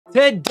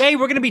Today,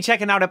 we're going to be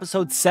checking out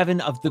episode 7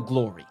 of The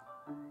Glory.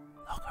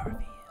 Logo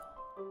reveal.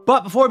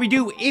 But before we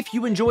do, if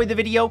you enjoyed the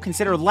video,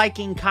 consider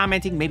liking,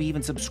 commenting, maybe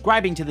even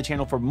subscribing to the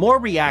channel for more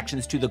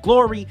reactions to The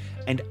Glory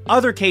and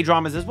other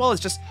K-dramas, as well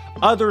as just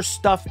other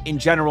stuff in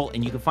general.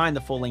 And you can find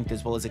the full link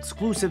as well as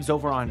exclusives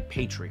over on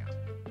Patreon.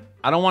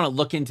 I don't want to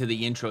look into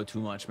the intro too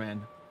much,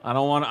 man. I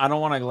don't want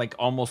to like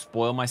almost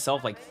spoil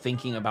myself, like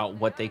thinking about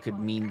what they could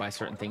mean by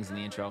certain things in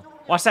the intro.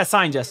 Watch that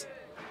sign, just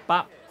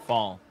bop,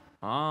 fall.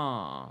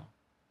 Ah.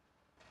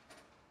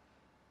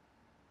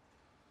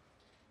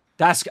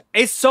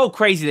 It's so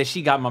crazy that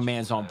she got my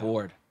mans on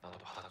board.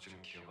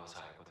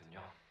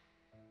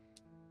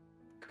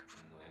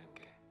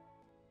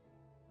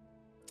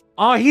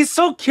 Oh, he's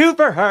so cute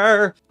for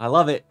her. I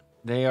love it.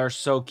 They are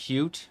so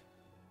cute.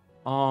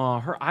 Oh,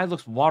 her eye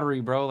looks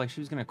watery, bro. Like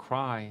she was gonna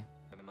cry.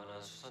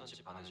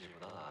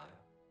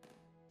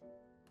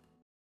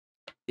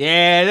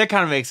 Yeah, that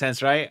kind of makes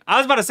sense, right? I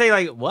was about to say,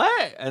 like,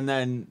 what? And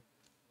then,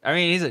 I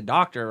mean, he's a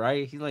doctor,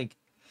 right? He like,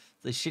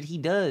 the shit he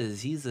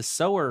does. He's a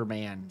sewer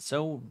man.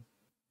 So,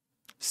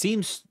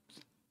 seems,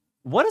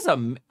 what is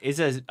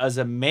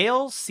a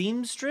male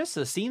seamstress?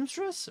 A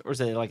seamstress? Or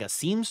is it like a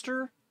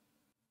seamster?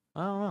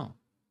 I don't know.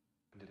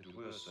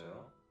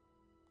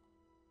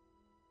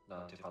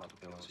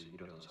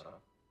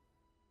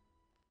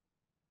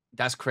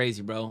 That's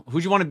crazy, bro.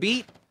 Who'd you want to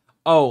beat?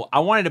 Oh, I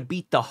wanted to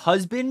beat the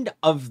husband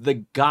of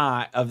the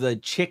guy, of the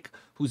chick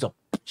who's a...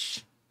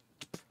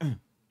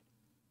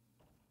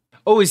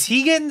 Oh, is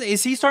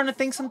he starting to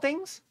think some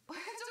things?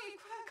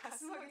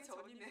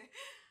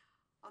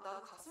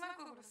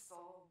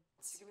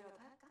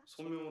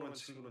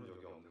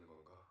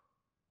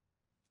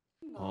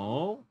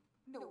 Oh?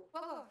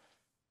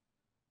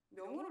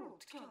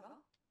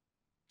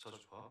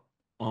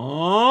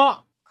 Oh?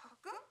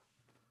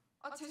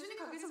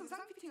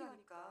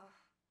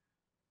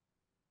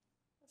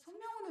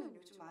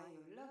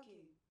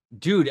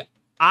 Dude,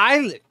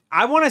 I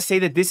want to say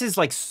that this is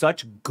like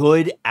such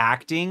good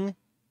acting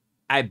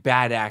at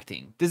bad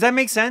acting. Does that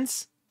make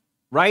sense?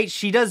 Right?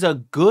 She does a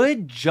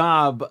good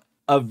job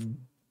of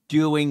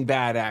doing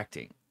bad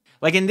acting.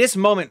 Like in this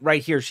moment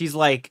right here, she's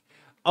like,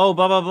 oh,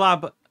 blah, blah, blah.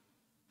 But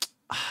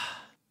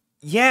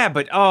yeah,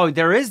 but oh,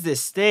 there is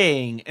this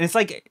thing. And it's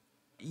like,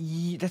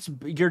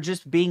 you're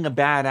just being a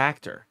bad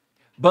actor.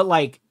 But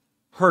like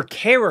her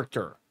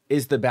character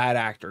is the bad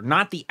actor,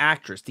 not the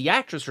actress. The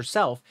actress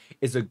herself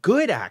is a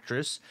good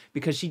actress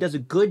because she does a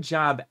good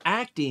job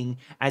acting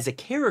as a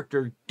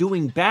character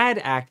doing bad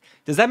act.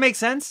 Does that make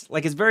sense?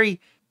 Like it's very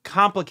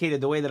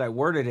complicated the way that I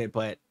worded it,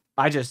 but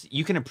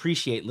you can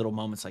appreciate little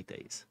moments like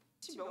these.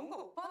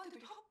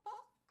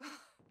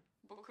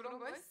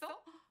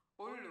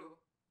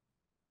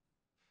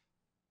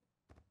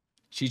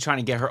 She's trying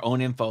to get her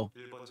own info.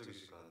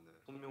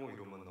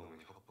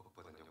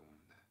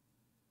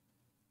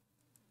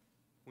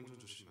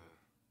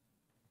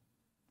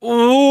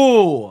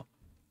 Ooh!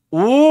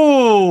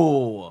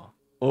 Ooh!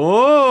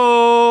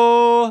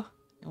 Oh!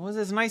 What's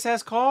this nice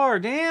ass car?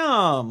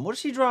 Damn! What does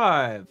she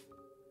drive?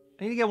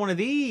 I need to get one of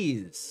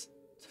these.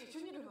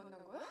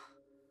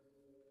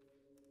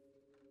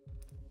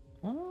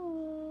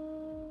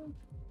 Oh.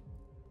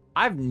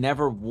 I've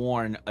never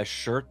worn a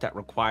shirt that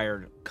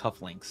required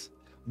cufflinks.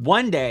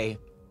 One day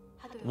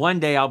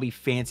I'll be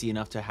fancy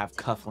enough to have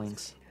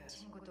cufflinks.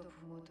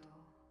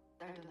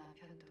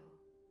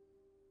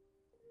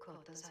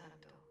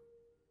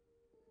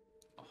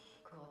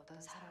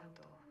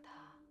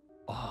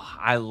 Oh,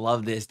 I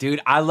love this,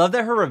 dude. I love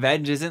that her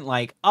revenge isn't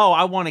like, oh,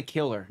 I want to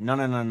kill her. No,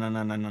 no, no, no,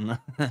 no, no, no, no.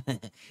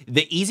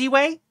 The easy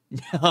way?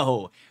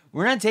 No,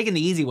 we're not taking the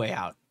easy way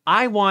out.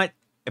 I want,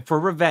 for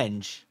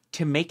revenge,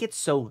 to make it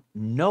so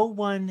no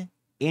one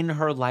in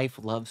her life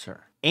loves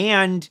her.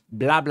 And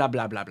blah, blah,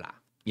 blah, blah, blah.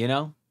 You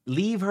know?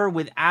 Leave her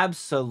with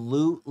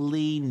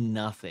absolutely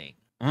nothing.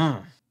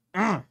 That's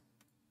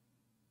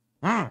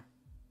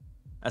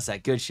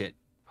that good shit.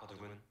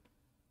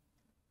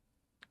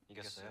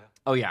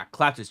 Oh yeah,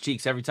 clapped his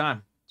cheeks every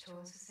time.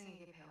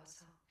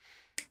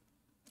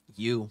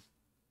 You,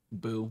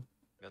 boo.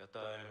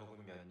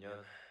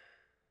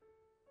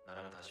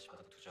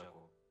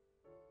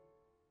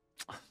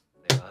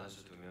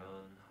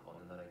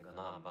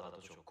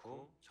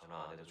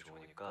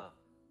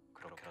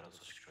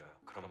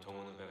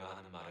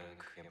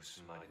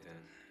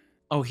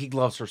 Oh, he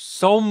loves her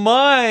so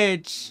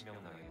much.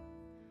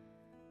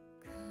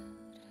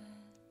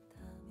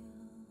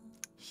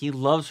 He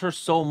loves her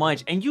so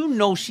much. And you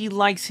know she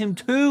likes him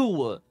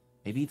too.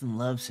 Maybe even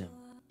loves him.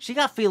 She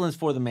got feelings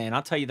for the man.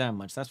 I'll tell you that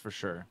much. That's for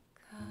sure.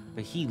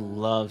 But he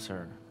loves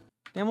her.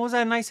 Damn, what was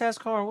that nice ass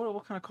car?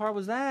 What kind of car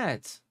was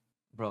that?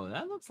 Bro,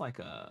 that looks like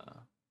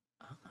a...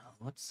 I don't know.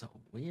 What's so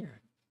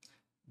weird?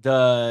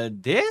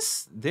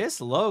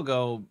 This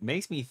logo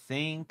makes me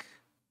think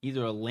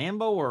either a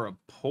Lambo or a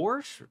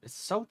Porsche. It's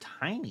so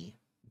tiny.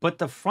 But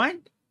the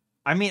front...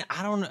 I mean,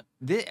 I don't know.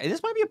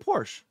 This might be a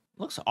Porsche.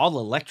 Looks all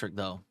electric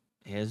though.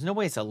 Yeah, there's no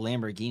way it's a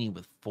Lamborghini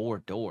with 4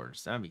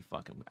 doors. That'd be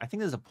fucking... I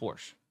think this is a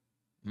Porsche.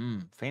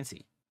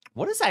 Fancy.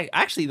 What is that?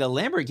 Actually, the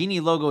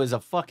Lamborghini logo is a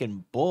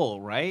fucking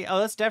bull, right? Oh,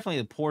 that's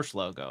definitely the Porsche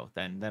logo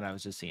then I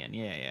was just seeing.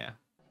 Yeah, yeah.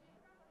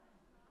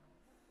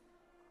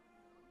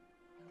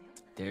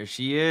 There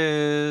she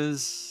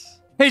is.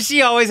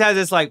 She always has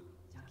this like...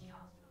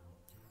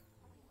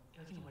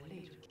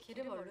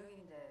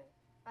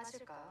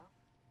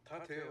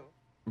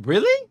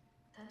 Really?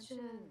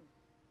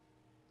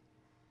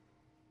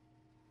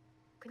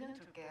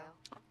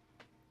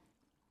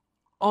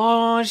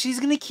 Oh, she's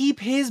gonna keep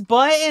his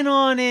button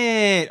on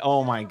it.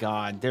 Oh my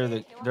god, they're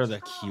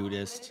the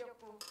cutest.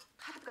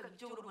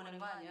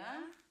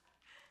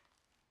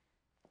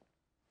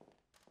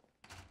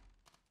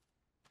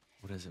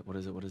 What is it? What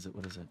is it? What is it?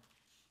 What is it?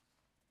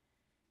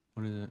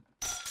 What is it?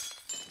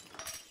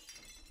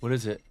 What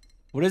is it?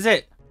 What is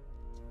it?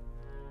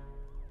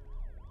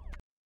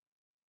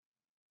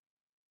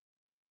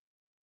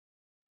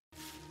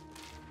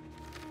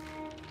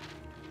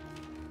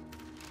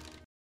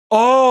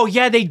 Oh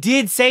yeah, they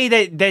did say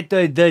that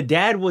the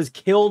dad was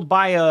killed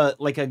by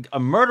a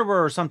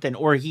murderer or something,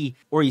 or he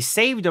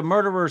saved a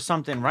murderer or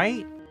something,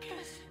 right?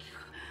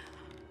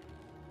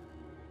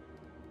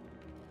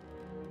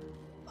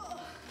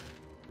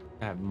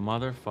 That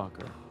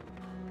motherfucker.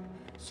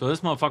 So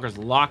this motherfucker's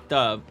locked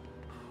up.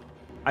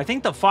 I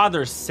think the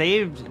father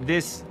saved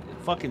this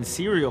fucking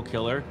serial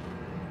killer,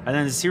 and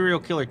then the serial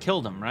killer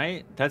killed him,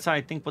 right? That's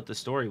I think what the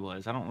story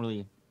was. I don't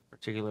really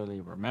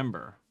particularly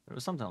remember. There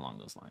was something along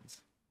those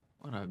lines.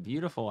 What a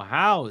beautiful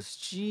house.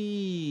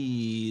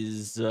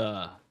 Jeez.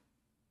 So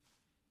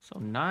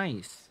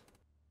nice.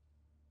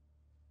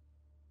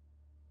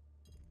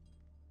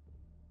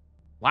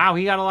 Wow,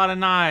 he got a lot of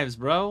knives,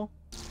 bro.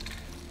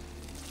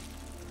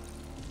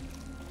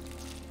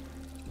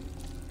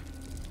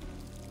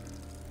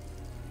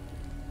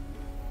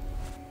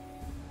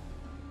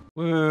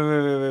 Wait.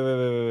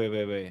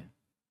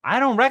 I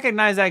don't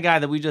recognize that guy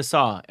that we just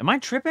saw. Am I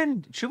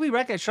tripping? Should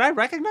I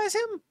recognize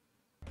him?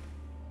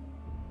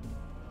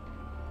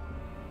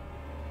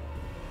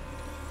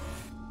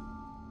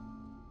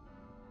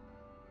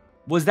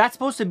 Was that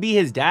supposed to be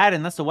his dad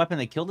and that's the weapon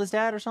that killed his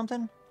dad or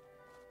something?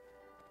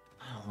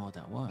 I don't know what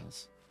that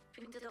was.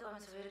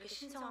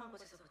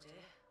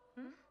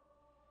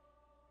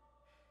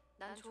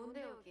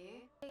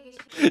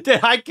 Dude,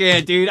 I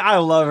can't, dude. I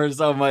love her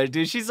so much,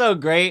 dude. She's so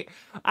great.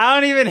 I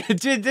don't even...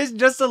 Dude, this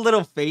just a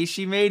little face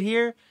she made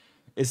here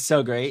is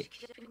so great.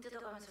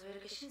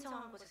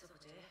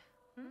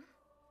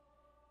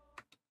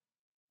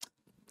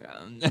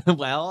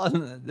 Well,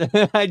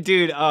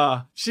 dude,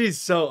 oh, she's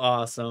so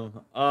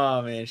awesome.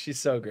 Oh, man, she's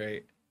so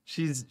great.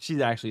 She's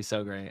actually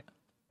so great.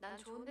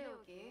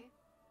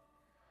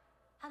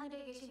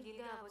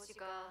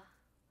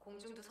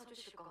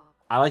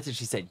 I like that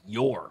she said,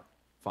 your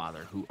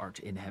Father who art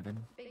in heaven.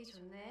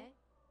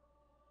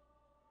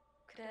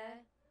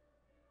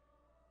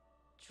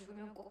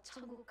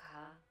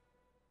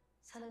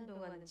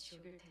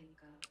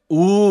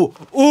 Ooh,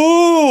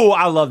 ooh,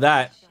 I love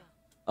that.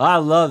 I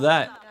love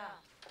that.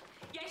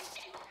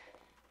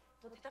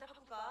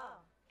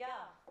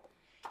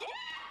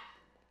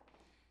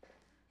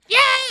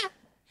 Yeah!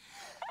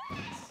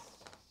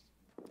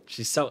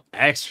 She's so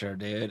extra,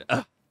 dude.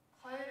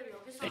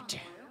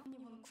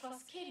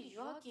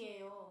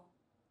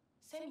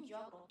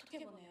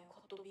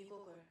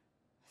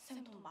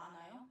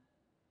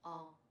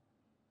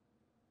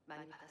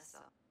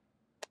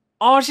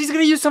 Oh, she's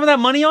gonna use some of that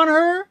money on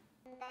her?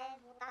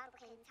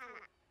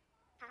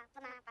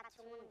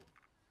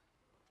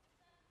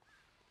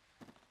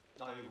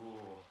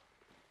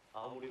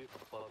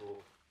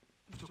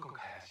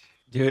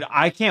 Dude,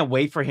 I can't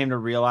wait for him to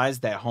realize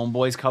that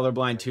Homeboy's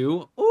colorblind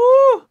too.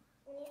 Ooh!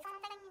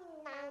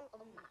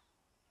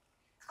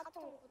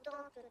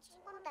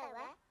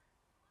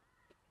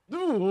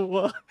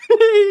 Ooh.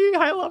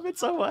 I love it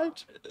so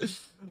much.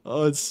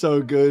 Oh, it's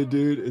so good,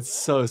 dude. It's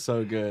so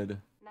good.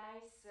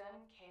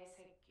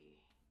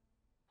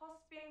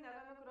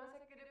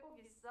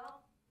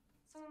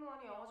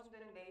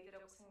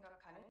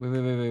 Wait.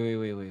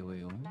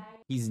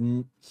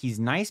 He's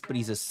nice, but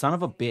he's a son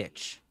of a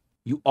bitch.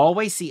 You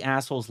always see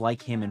assholes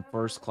like him in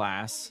first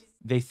class.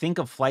 They think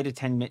of flight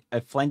attendants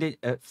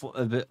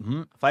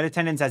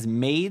as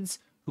maids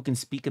who can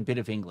speak a bit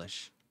of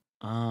English.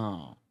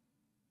 Oh.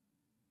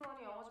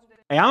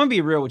 Hey, I'm gonna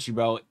be real with you,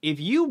 bro. If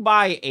you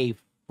buy a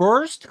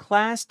first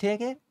class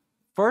ticket,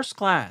 first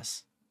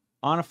class,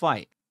 on a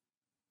flight,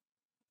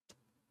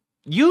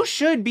 you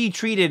should be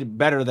treated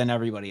better than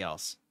everybody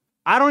else.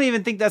 I don't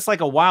even think that's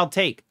like a wild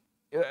take.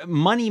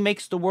 Money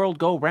makes the world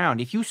go round.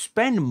 If you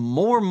spend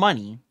more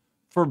money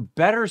for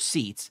better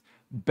seats,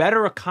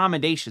 better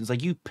accommodations,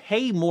 like you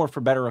pay more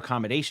for better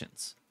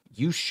accommodations,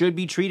 you should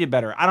be treated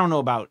better. I don't know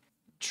about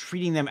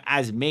treating them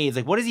as maids.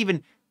 Like, what is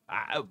even...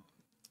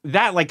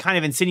 that, like, kind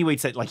of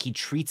insinuates that, like, he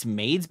treats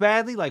maids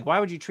badly. Like, why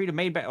would you treat a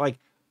maid bad? Like,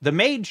 the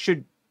maid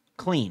should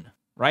clean,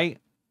 right?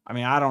 I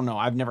mean, I don't know.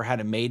 I've never had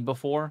a maid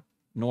before,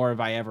 nor have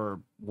I ever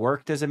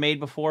worked as a maid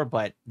before,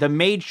 but the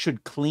maid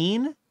should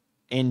clean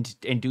and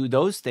do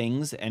those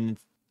things, and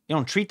you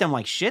don't treat them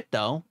like shit,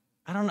 though.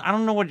 I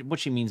don't know what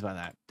she means by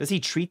that. Does he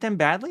treat them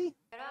badly?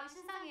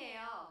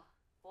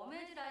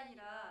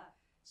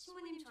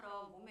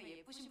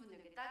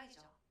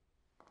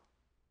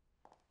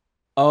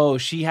 Oh,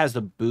 she has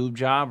the boob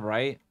job,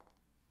 right?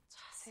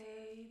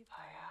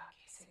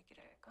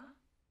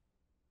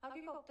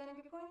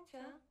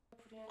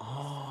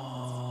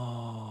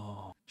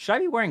 Oh. Should I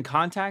be wearing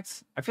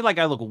contacts? I feel like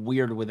I look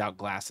weird without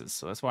glasses,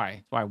 so that's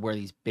why I wear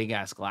these big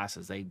ass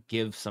glasses. They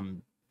give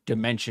some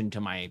dimension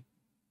to my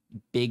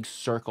big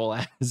circle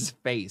ass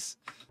face.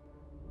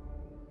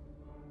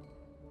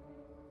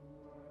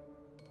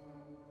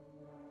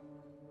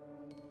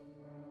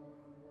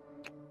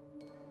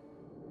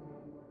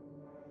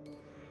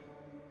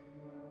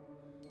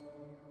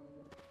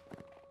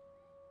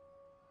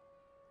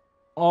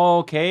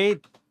 Okay,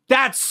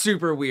 that's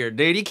super weird,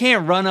 dude. You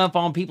can't run up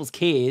on people's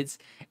kids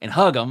and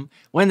hug them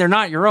when they're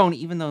not your own,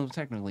 even though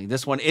technically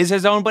this one is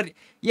his own. But,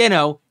 you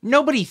know,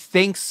 nobody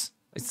thinks,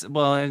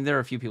 well, and there are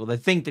a few people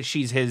that think that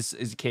she's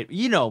his kid.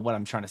 You know what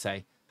I'm trying to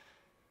say.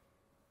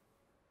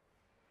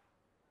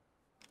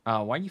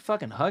 Why are you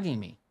fucking hugging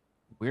me,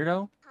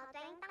 weirdo?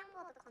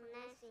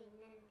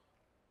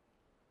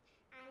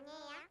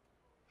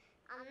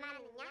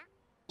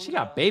 She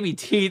got baby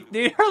teeth,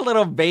 dude. Her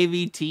little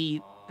baby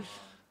teeth.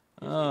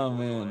 Oh,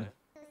 man.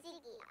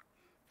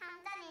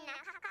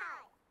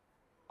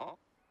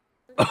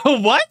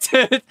 What?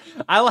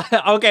 I like.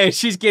 Okay,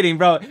 she's kidding,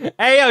 bro.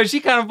 Hey, yo, she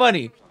kind of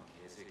funny.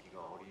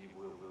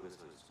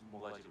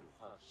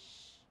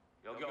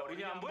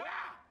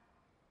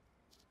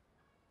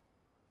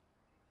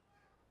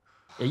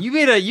 Yeah,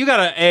 you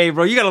gotta, hey,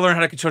 bro, you gotta learn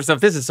how to control yourself.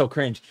 This is so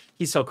cringe.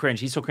 He's so cringe.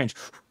 He's so cringe.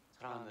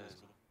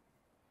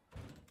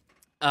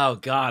 Oh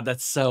God,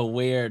 that's so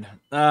weird.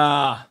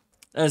 Ah,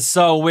 that's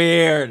so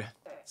weird.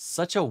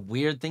 Such a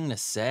weird thing to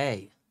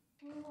say.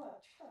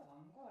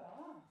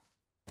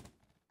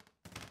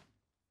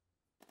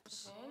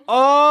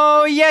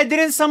 Oh yeah,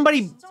 didn't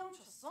somebody?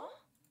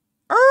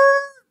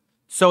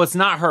 So it's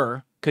not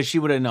her, because she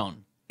would have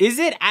known. Is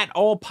it at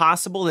all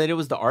possible that it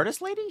was the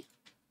artist lady?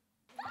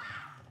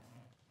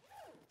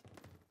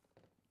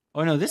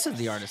 Oh no, this is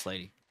the artist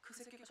lady.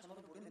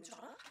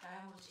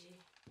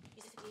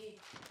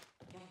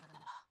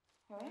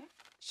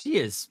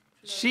 She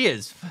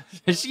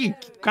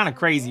kind of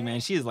crazy, man.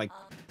 She is like.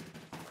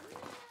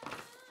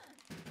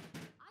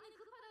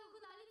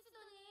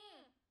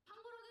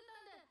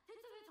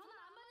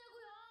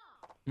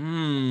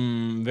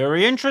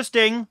 Very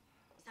interesting.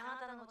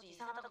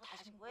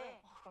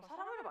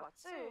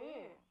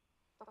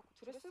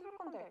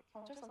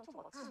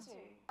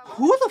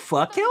 Who the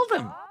fuck killed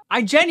him?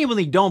 I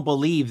genuinely don't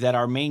believe that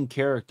our main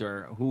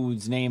character,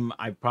 whose name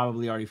I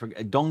probably already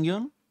forgot,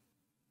 Dongyun?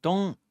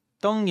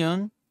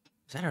 Dongyun?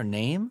 Is that her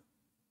name?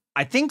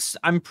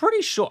 I'm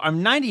pretty sure,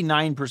 I'm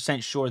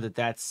 99% sure that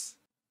that's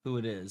who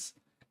it is.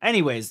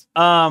 Anyways,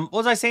 what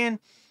was I saying?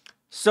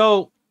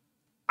 So,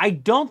 I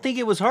don't think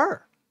it was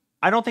her.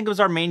 I don't think it was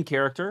our main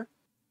character.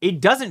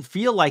 It doesn't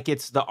feel like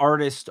it's the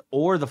artist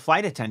or the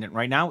flight attendant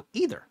right now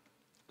either.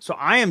 So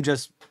I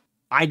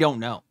don't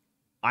know.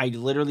 I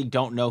literally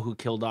don't know who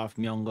killed off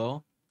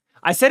Myung-go.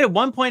 I said at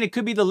one point it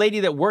could be the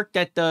lady that worked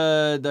at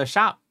the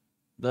shop.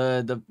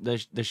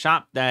 The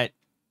shop that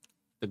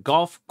the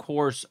golf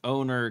course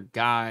owner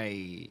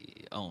guy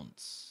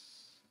owns.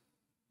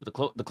 The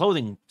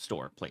clothing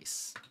store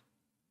place.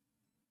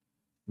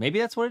 Maybe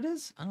that's what it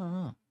is? I don't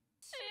know.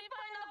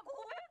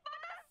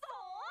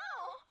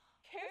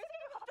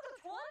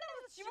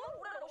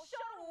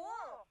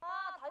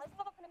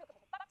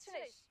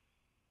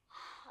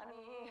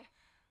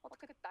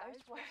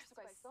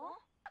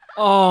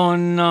 Oh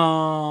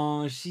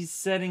no, she's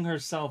setting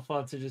herself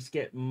up to just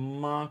get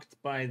mocked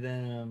by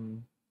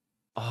them.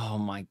 Oh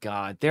my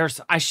God,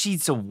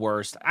 she's the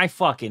worst. I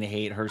fucking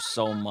hate her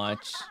so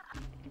much.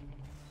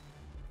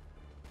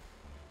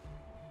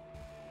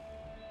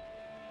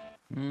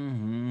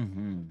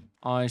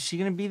 Is she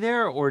gonna be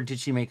there, or did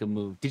she make a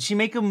move? Did she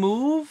make a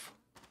move?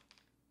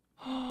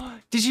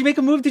 Did she make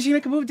a move? Did she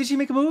make a move? Did she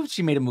make a move?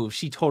 She made a move.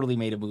 She totally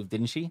made a move,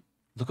 didn't she?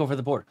 Look over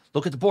the board.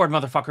 Look at the board,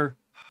 motherfucker.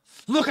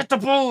 Look at the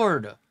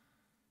board.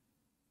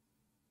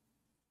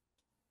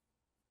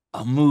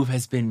 A move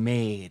has been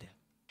made.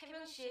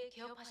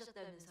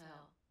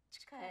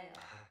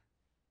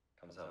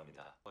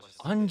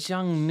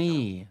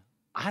 Jung-mi.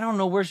 I don't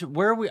know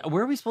where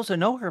are we supposed to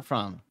know her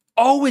from?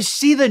 Oh, is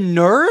she the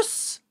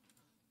nurse?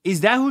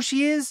 Is that who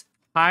she is?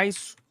 High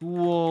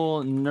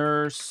school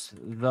nurse,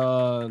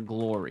 the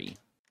glory.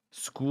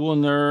 School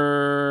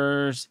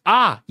nurse.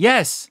 Ah,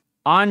 yes.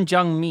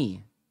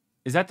 Jung-mi.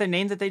 Is that the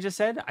name that they just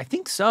said? I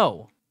think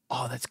so.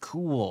 Oh, that's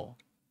cool.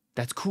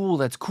 That's cool.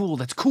 That's cool.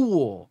 That's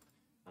cool.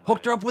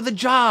 Hooked her up with a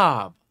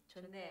job.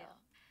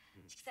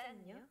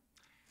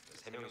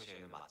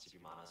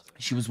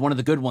 She was one of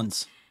the good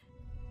ones.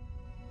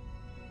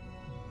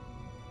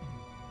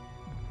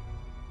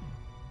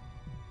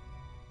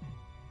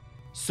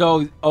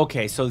 So,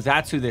 okay, so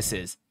that's who this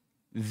is.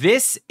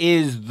 This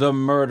is the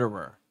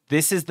murderer.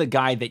 This is the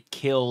guy that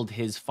killed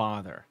his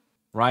father,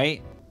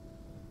 right?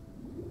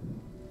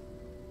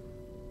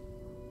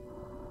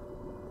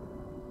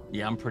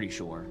 Yeah, I'm pretty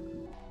sure.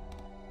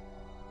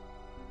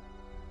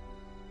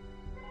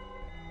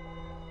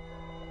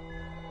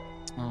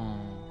 Oh,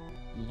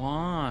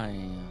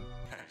 why?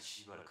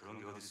 씨발 그런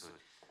게 어딨어.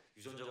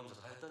 유전자 검사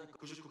다 했다니까.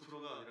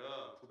 99%가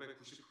아니라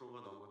 990%가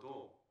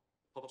넘어도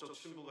법적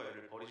친부가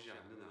애를 버리지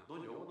않느냐.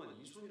 넌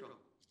영원한 이손이라고.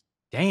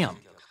 Damn.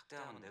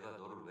 학대하면 내가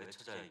너를 왜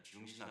찾아? 이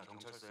비용신아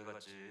경찰서에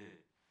갔지.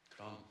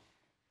 그럼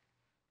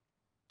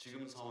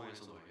지금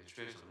상황에서 너에게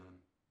최선은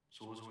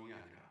소송이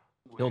아니라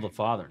Kill the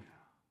father.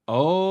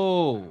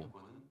 Oh.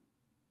 그거는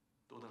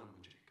또 다른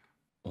문제니까.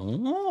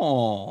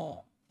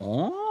 Oh.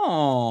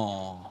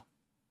 Oh.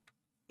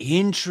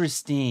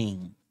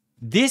 Interesting.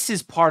 This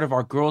is part of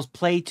our girl's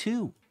play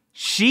too.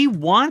 She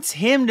wants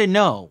him to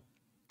know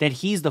that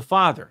he's the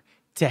father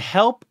to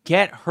help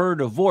get her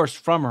divorced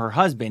from her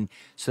husband.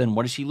 So then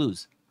what does she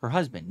lose? Her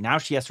husband. Now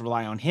she has to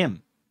rely on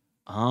him.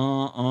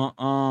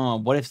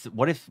 What if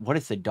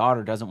the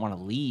daughter doesn't want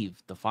to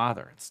leave the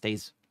father? It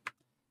stays.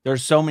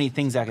 There's so many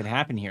things that could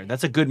happen here.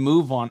 That's a good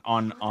move on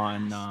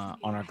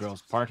our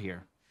girl's part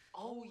here.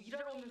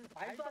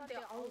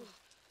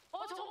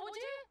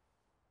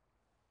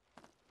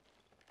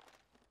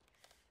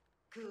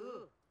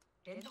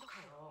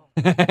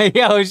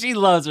 Yo, she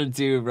loves her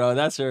too, bro.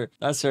 That's her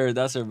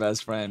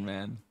best friend,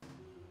 man.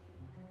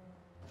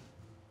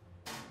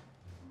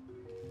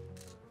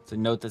 It's a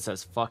note that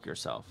says fuck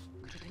yourself.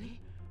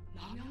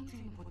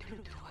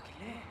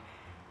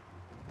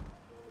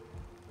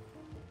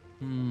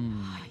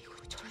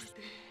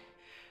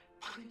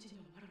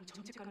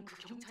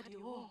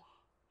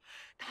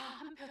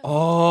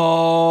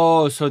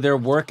 Oh, so they're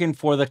working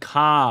for the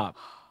cop.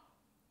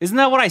 Isn't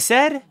that what I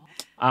said?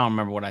 I don't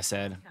remember what I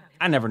said.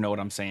 I never know what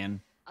I'm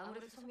saying.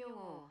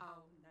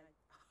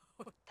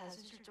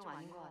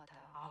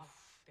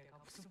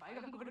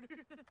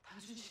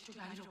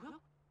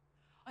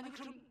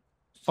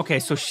 Okay,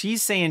 so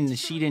she's saying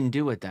she didn't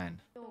do it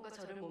then.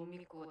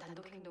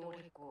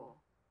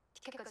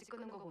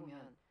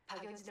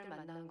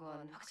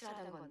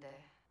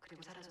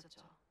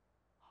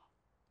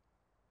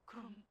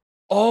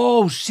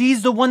 Oh,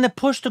 she's the one that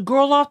pushed the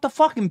girl off the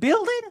fucking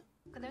building?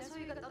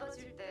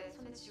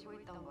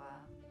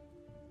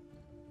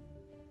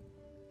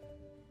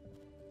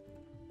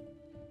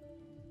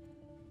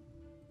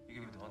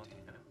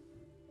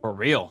 For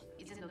real.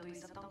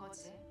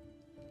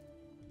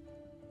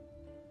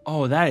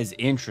 Oh, that is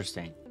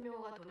interesting.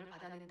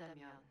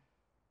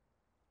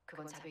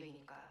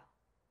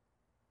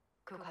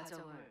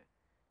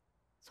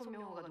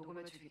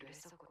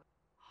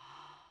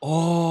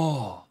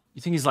 Oh,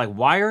 you think he's like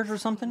wired or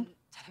something?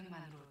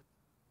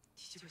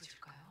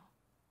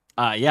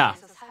 Yeah.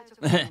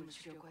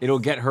 It'll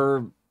get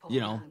her, you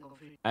know,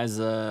 as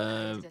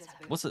a,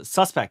 what's it,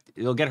 suspect.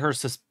 It'll get her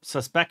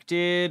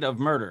suspected of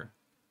murder.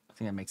 I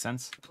think that makes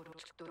sense.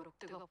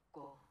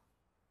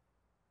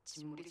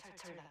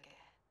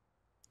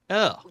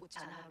 Oh.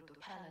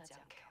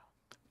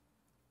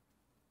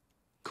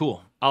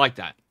 Cool. I like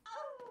that.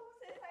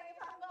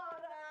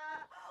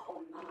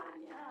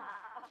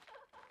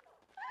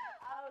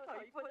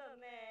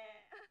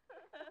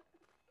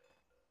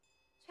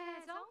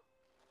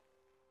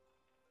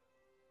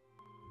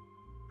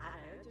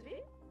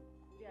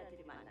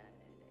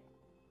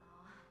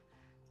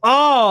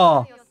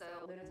 Oh.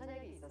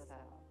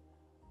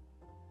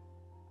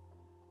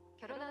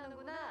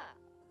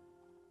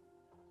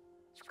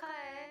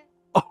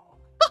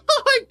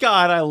 Oh my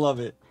God, I love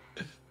it.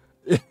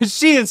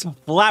 She is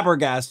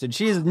flabbergasted.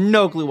 She has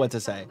no clue what to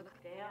say.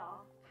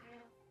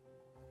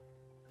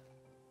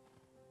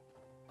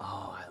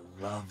 Oh, I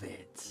love it.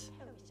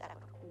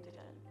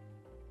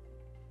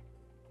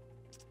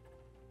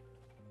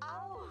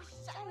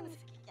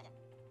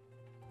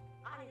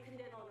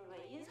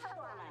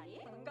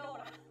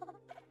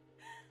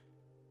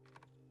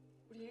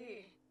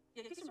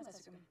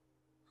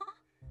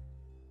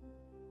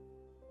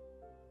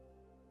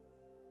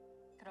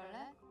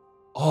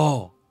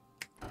 Oh,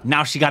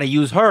 now she got to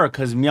use her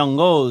because Myung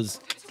goes.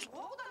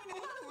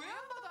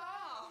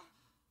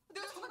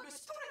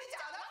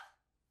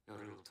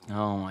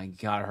 Oh my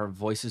God, her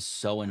voice is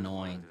so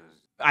annoying.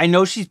 I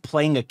know she's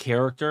playing a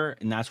character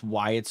and that's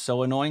why it's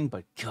so annoying,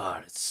 but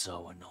God, it's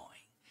so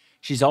annoying.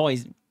 She's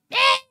always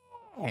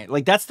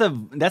like, that's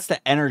the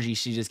energy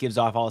she just gives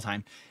off all the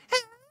time.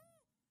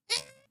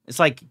 It's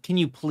like, can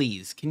you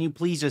please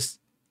just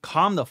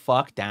calm the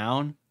fuck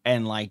down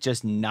and like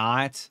just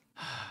not.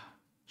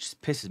 Just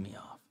pisses me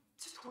off.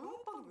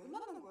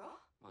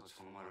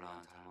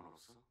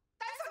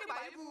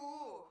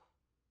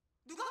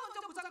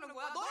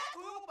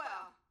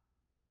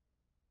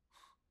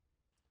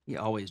 He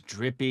always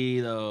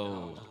drippy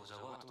though.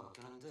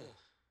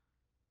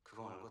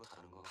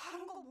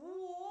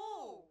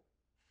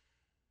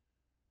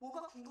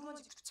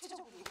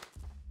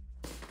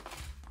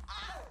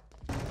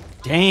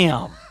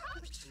 Damn.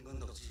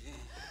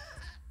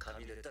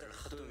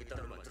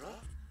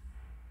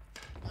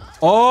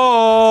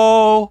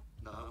 Oh.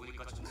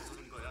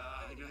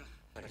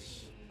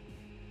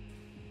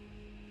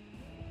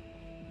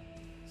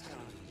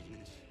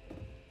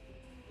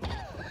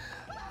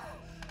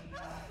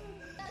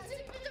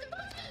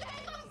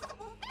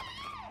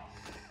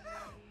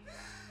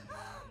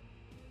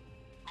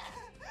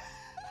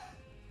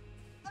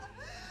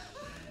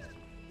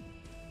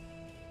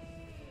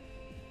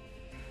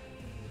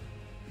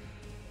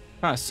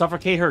 Trying to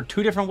suffocate her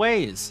 2 different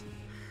ways.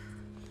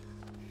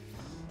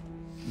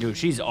 Dude,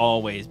 she's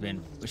always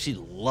been... She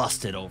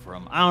lusted over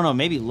him. I don't know.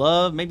 Maybe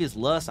love. Maybe it's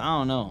lust. I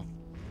don't know.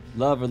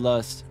 Love or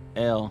lust.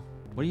 L.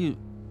 What are you...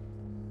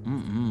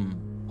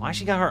 Why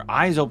she got her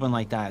eyes open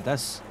like that?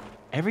 That's...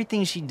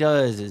 Everything she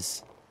does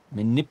is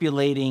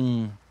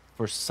manipulating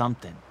for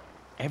something.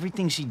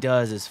 Everything she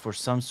does is for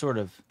some sort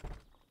of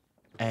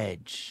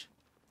edge.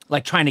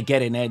 Like trying to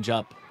get an edge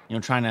up. You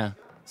know, trying to...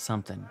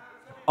 Something.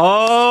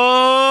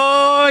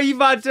 Oh, he's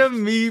about to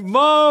meet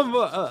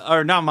mama.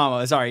 Or not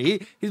mama,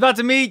 sorry. He's about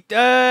to meet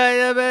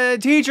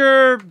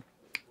teacher.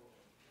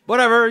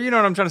 Whatever, you know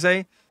what I'm trying to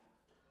say.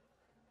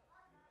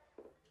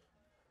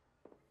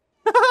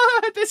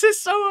 This is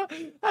so...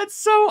 That's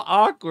so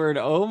awkward.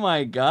 Oh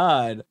my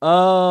god.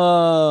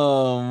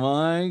 Oh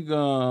my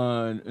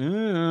god.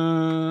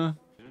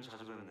 요즘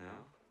자주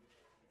뵙네요.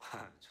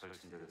 절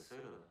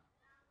친절했어요.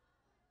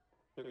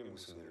 여기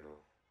무슨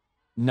일로?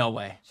 No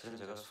way. 실은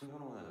제가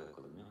숨겨놓은 애가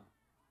있거든요.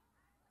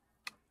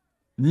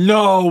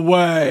 No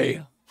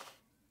way.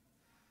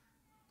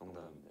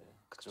 농담인데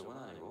그쪽은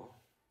아니고.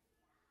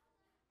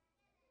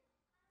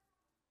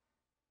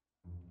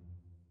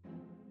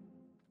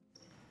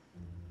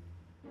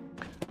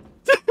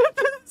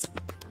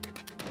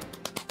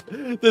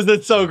 This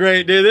is so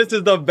great, dude. This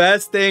is the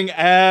best thing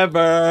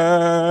ever.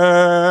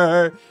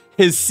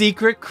 His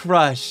secret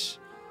crush.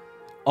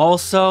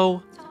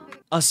 Also,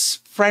 a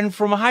friend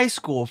from high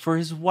school for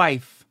his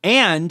wife.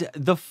 And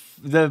the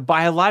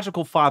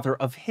biological father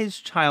of his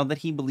child that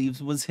he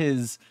believes was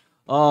his.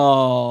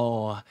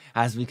 Oh,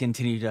 as we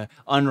continue to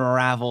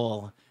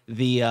unravel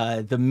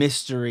the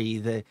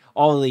mystery,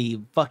 all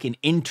the fucking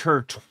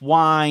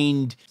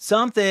intertwined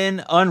something.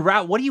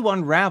 What do you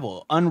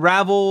unravel?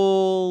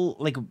 Unravel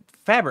like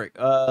fabric,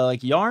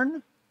 like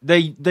yarn.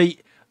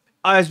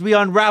 As we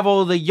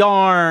unravel the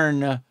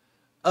yarn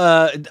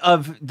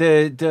of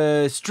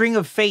the string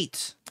of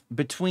fate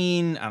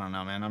between. I don't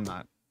know, man. I'm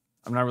not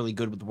really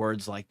good with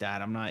words like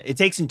that. It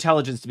takes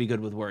intelligence to be good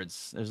with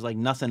words. There's like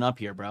nothing up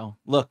here, bro.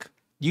 Look,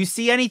 you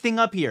see anything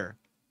up here?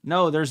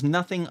 No, there's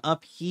nothing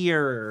up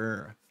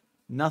here.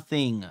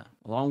 Nothing.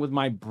 Along with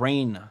my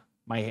brain.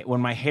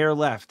 When my hair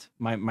left,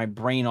 my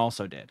brain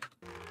also did.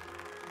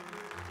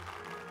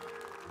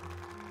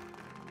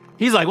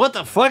 He's like, what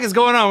the fuck is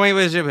going on?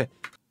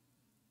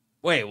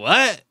 Wait,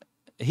 what?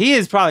 He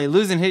is probably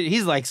losing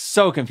he's like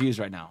so confused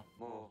right now.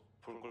 뭐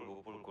볼 걸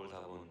못 볼 걸 다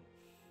본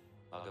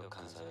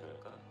막역한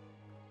사이랄까?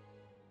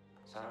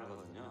 잘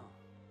알거든요.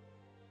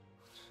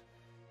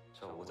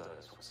 저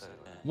오다에 속사요.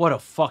 What a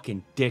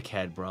fucking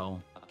dickhead,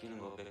 bro. 아끼는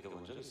거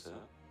뺏겨본 적 있어요?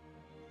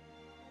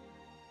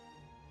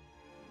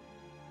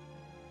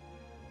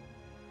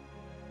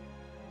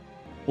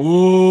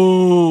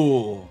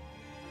 Ooh.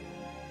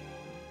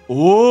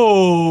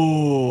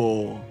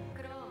 Ooh.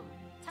 그럼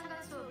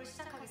참관 수업을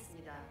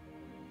시작하겠습니다.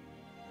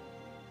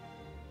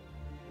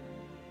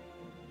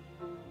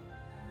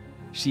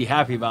 She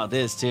happy about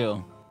this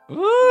too.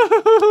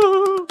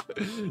 Woo!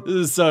 This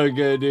is so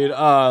good, dude. Oh,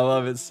 I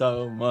love it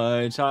so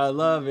much. I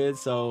love it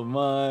so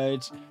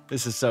much.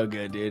 This is so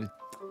good, dude.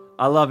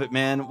 I love it,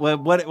 man.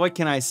 What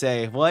can I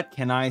say? What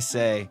can I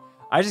say?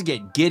 I just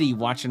get giddy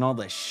watching all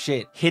this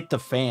shit hit the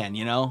fan,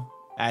 you know?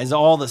 As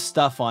all the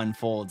stuff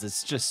unfolds,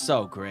 it's just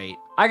so great.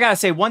 I gotta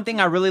say, one thing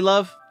I really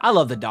love, I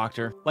love the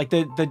doctor. Like,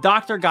 the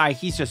doctor guy,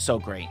 he's just so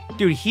great.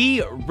 Dude,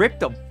 he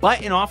ripped a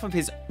button off of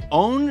his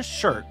own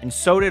shirt and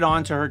sewed it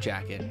onto her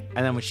jacket.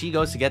 And then when she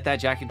goes to get that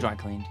jacket dry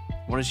cleaned,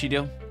 what does she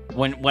do?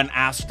 When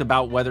asked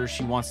about whether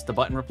she wants the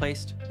button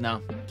replaced,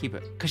 no, keep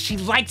it. Because she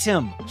likes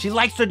him. She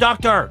likes the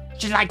doctor.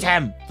 She liked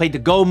him. Played the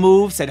go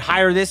move, said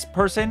hire this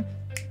person.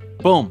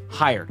 Boom,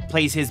 hired.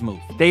 Plays his move.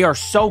 They are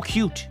so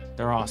cute.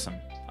 They're awesome.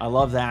 I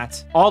love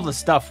that. All the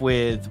stuff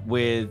with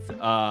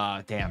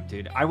damn,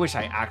 dude. I wish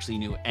I actually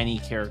knew any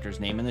character's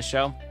name in the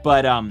show.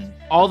 But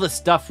all the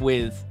stuff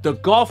with the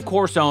golf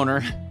course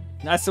owner.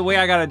 That's the way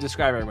I gotta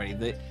describe everybody.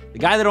 The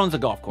guy that owns the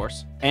golf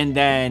course. And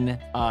then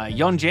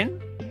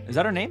Yeonjin, is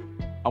that her name?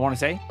 I wanna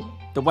say.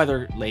 The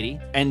weather lady.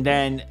 And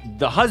then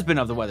the husband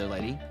of the weather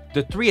lady.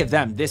 The 3 of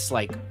them, this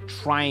like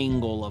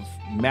triangle of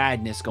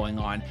madness going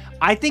on.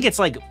 I think it's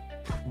like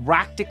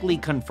practically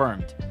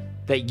confirmed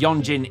that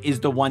Yeonjin is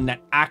the one that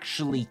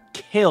actually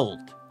killed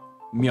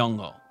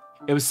Myung-ho.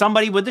 It was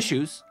somebody with the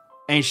shoes,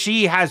 and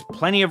she has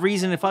plenty of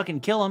reason to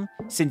fucking kill him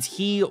since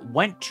he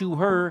went to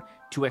her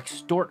to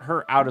extort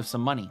her out of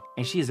some money.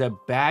 And she is a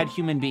bad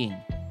human being.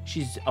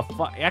 She's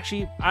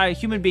actually, a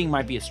human being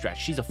might be a stretch.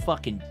 She's a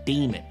fucking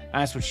demon.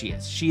 That's what she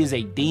is. She is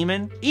a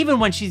demon. Even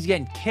when she's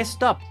getting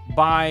kissed up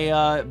by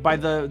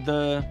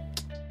the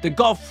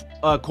golf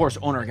course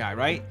owner guy,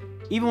 right?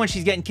 Even when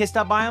she's getting kissed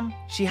up by him,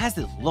 she has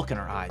this look in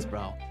her eyes,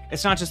 bro.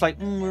 It's not just like,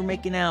 we're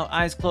making out,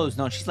 eyes closed.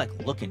 No, she's like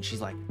looking.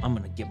 She's like, I'm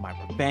gonna get my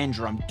revenge,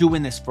 or I'm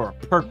doing this for a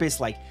purpose.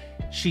 Like,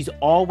 she's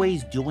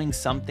always doing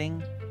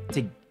something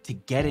to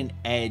get an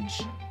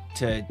edge,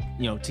 to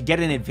get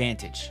an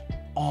advantage.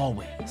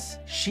 Always.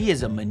 She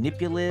is a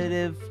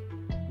manipulative,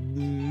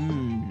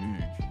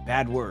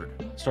 bad word.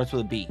 Starts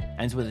with a B,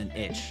 ends with an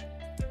itch.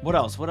 What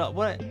else?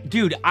 What?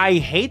 Dude, I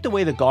hate the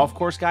way the golf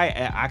course guy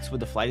acts with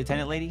the flight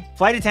attendant lady.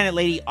 Flight attendant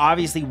lady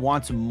obviously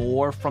wants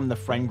more from the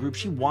friend group.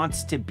 She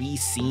wants to be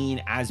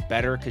seen as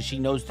better because she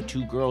knows the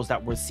two girls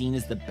that were seen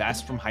as the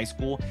best from high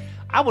school.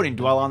 I wouldn't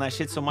dwell on that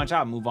shit so much.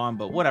 I'd move on,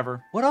 but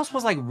whatever. What else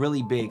was like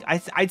really big?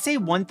 I'd say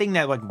one thing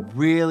that like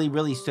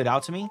really stood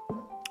out to me.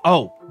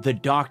 Oh, the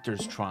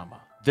doctor's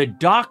trauma. The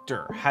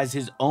doctor has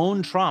his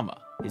own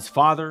trauma. His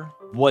father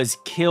was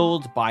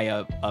killed by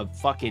a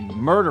fucking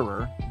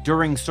murderer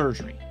during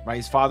surgery, right?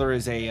 His father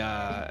is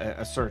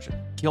a surgeon,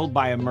 killed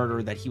by a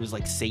murderer that he was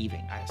like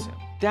saving, I assume.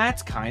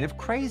 That's kind of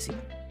crazy.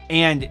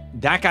 And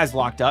that guy's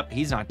locked up.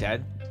 He's not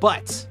dead.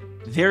 But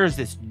there's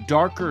this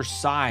darker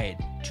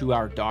side to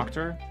our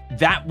doctor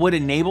that would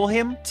enable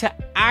him to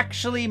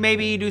actually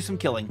maybe do some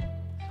killing.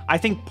 I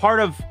think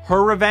part of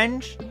her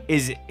revenge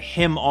is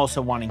him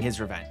also wanting his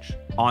revenge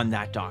on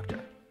that doctor.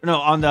 No,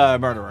 on the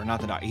murderer,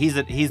 not the doctor. He's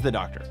the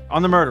doctor.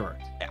 On the murderer.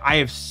 I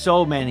have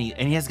so many,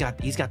 and he's got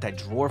that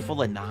drawer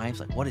full of knives.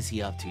 Like, what is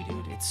he up to,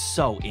 dude? It's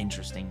so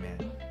interesting,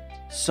 man.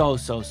 So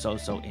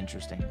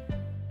interesting.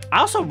 I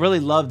also really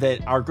love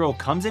that our girl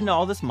comes into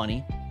all this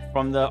money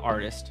from the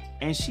artist,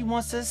 and she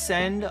wants to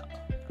send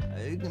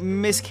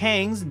Miss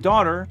Kang's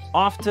daughter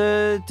off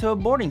to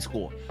boarding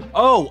school.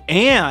 Oh,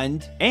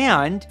 and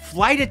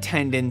flight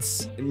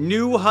attendant's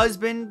new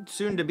husband,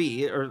 soon to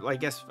be, or I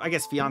guess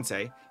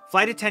fiance.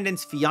 Flight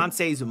attendant's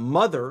fiance's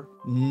mother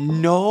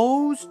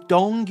knows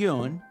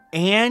Dong-gyun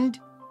and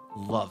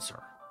loves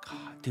her.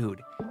 God,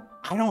 dude,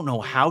 I don't know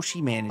how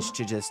she managed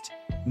to just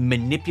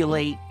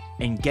manipulate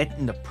and get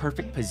in the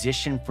perfect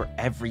position for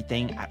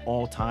everything at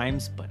all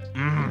times, but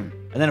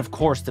And then of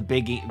course the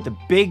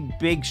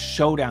big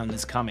showdown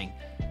is coming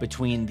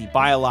between the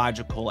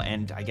biological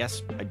and I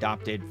guess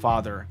adopted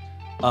father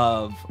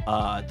of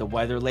the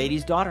weather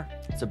lady's daughter.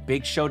 It's a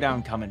big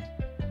showdown coming.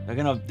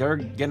 They're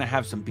gonna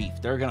have some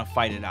beef. They're gonna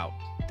fight it out.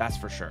 That's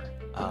for sure.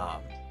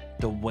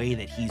 The way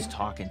that he's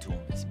talking to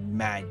him is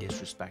mad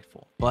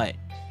disrespectful, but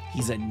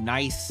he's a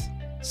nice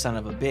son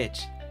of a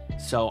bitch.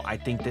 So I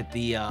think that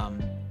the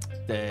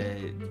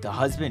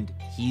husband,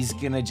 he's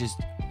gonna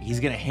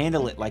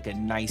handle it like a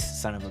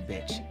nice son of a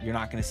bitch. You're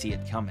not gonna see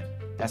it coming.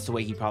 That's the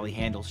way he probably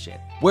handles shit.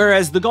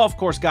 Whereas the golf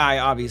course guy,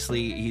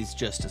 obviously, he's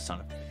just a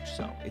son of a bitch.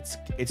 So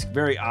it's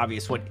very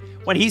obvious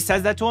when he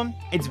says that to him,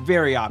 it's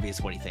very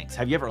obvious what he thinks.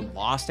 Have you ever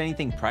lost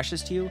anything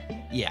precious to you?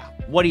 Yeah.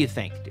 What do you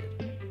think, dude?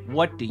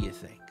 What do you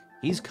think?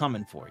 He's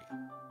coming for you.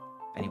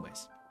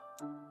 Anyways,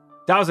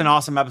 that was an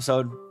awesome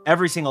episode.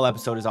 Every single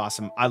episode is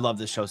awesome. I love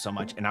this show so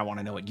much, and I want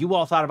to know what you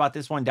all thought about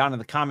this one down in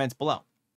the comments below.